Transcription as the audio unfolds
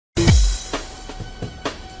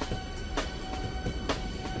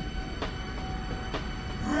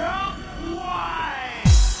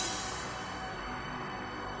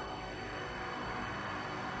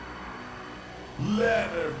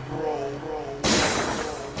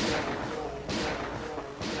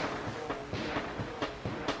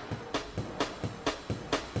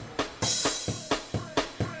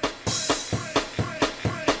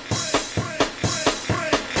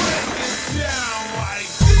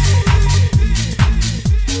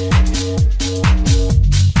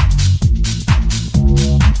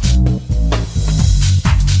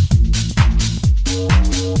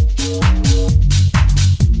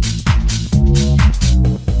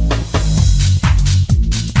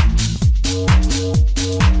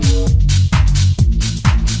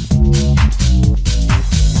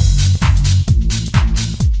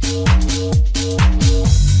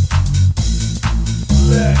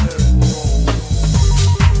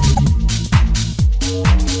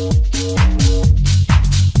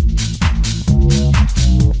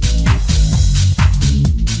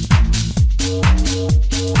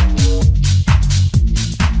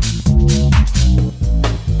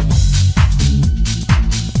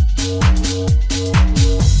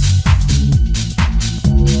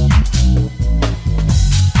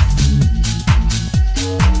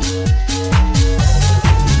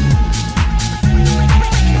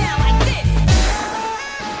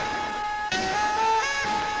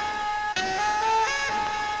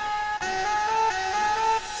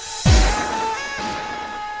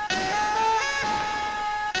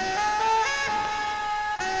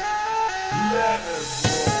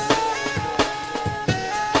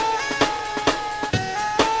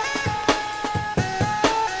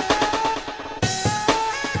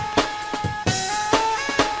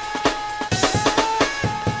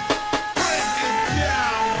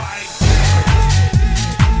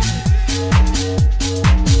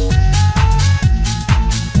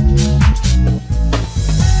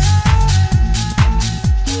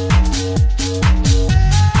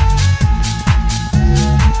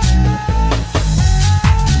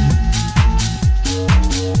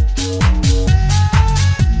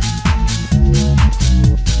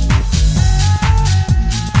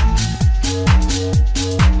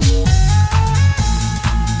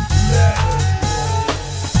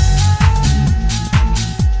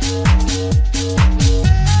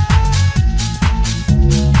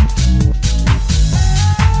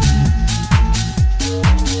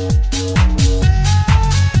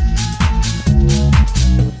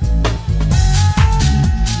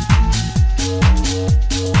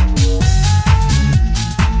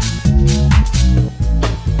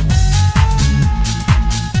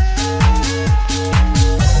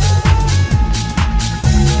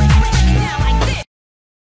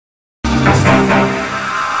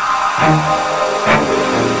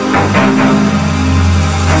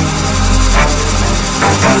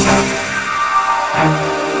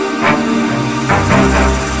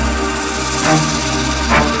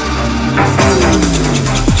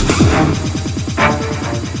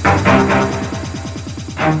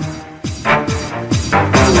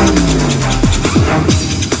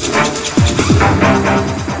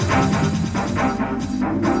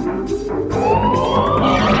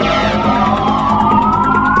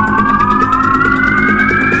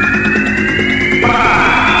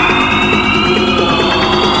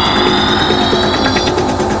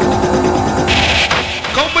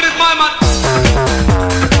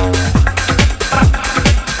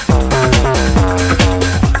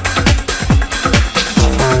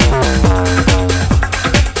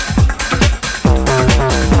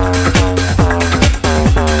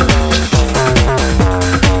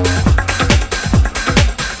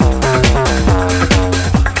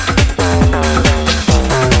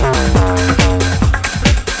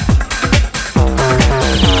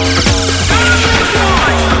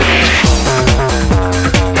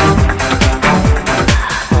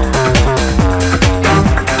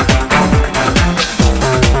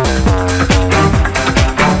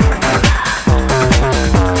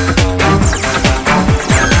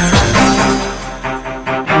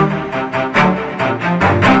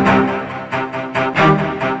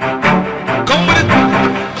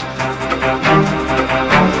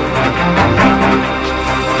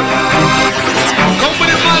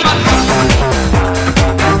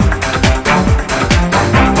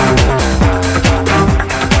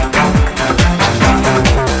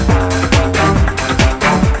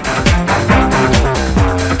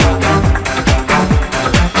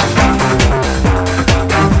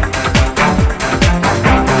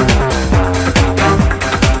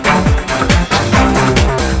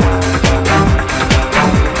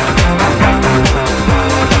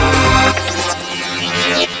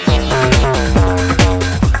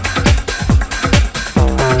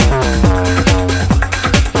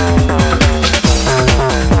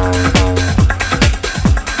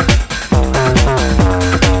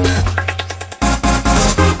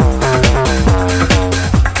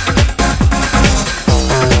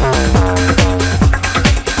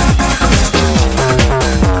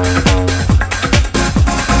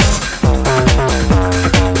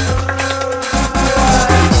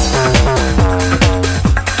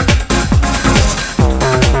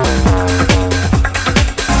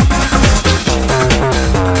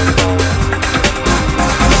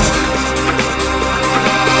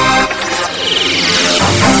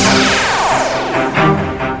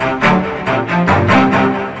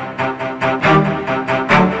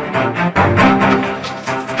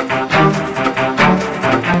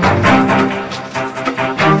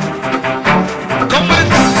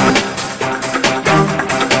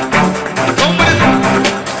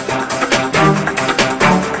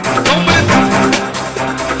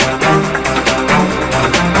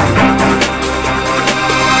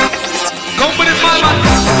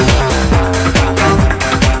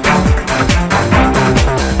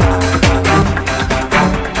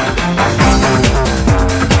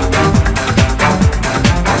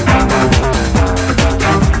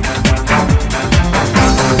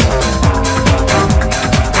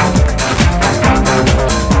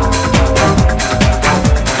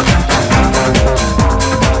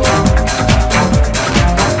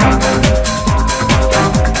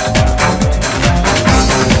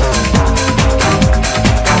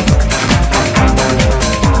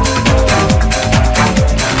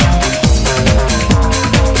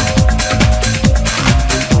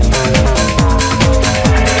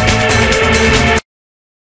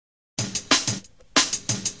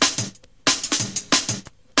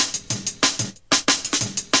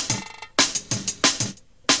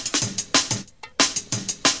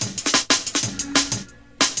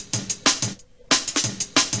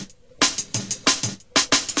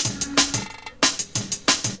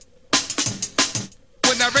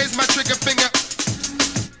raise my trigger finger.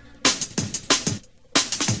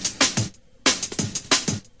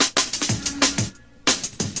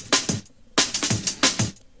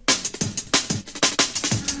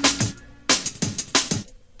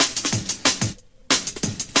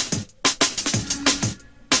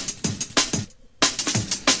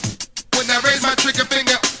 When I raise my trigger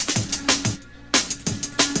finger.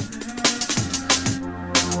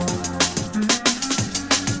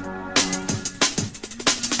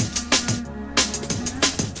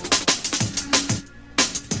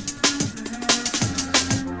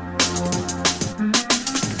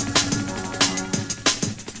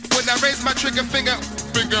 When I raise my trigger finger,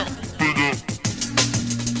 finger.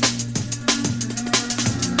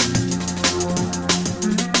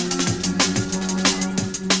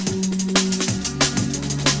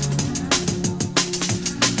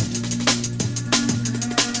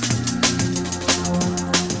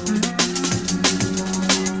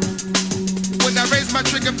 When I raise my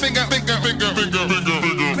trigger finger,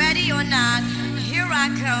 Ready or not, here I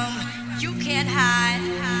come. You can't hide.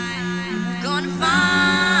 Gonna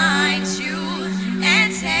find you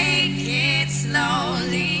and take it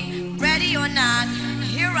slowly. Ready or not,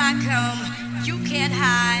 here I come. You can't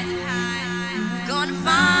hide. Gonna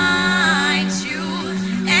find you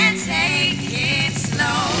and take it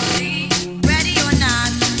slowly. Ready or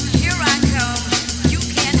not, here I come. You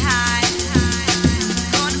can't hide.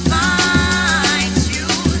 Gonna find you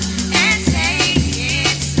and take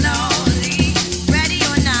it slowly. Ready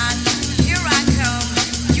or not, here I come.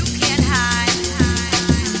 You can't hide.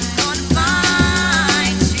 Gonna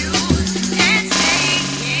find you and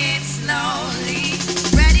take it slowly.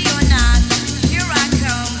 Ready or not, here I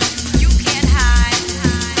come. You can't hide.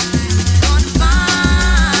 Gonna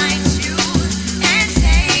find you and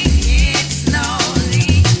take it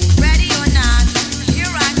slowly. Ready or not,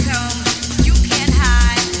 here I come. You can't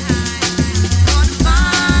hide. Gonna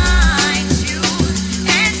find you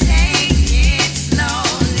and take it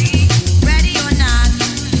slowly. Ready or not,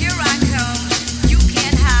 here I come. You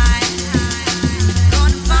can't hide.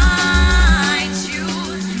 Gonna find you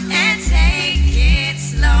and take it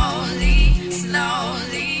slowly,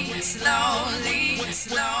 slowly, slowly,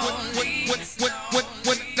 slowly.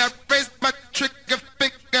 When I raise my trigger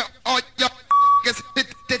finger, all y'all niggas hit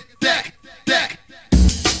the deck.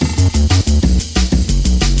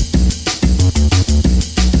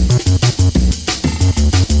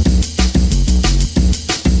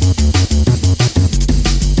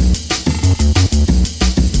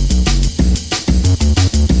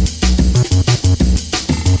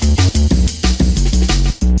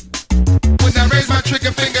 When I raise my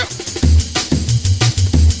trigger finger.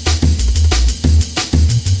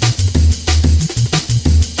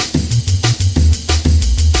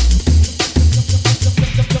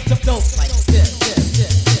 Don't like this.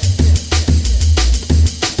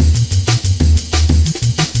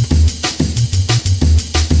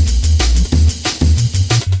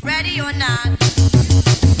 Ready or not.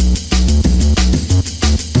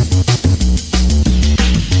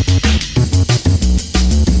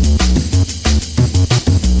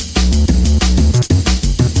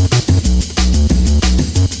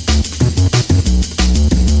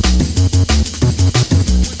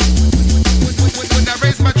 When I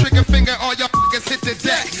raise my trigger finger, all y'all niggas hit the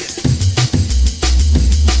deck.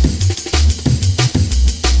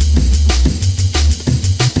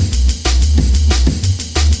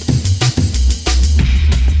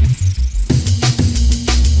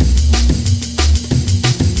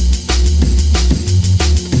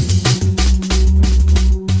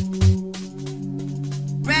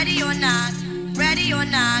 Ready or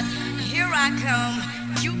not, here I come.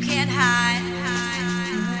 You can't hide.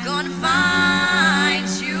 Gonna find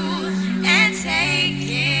you and take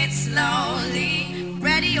it slowly.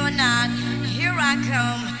 Ready or not, here I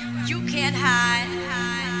come. You can't hide.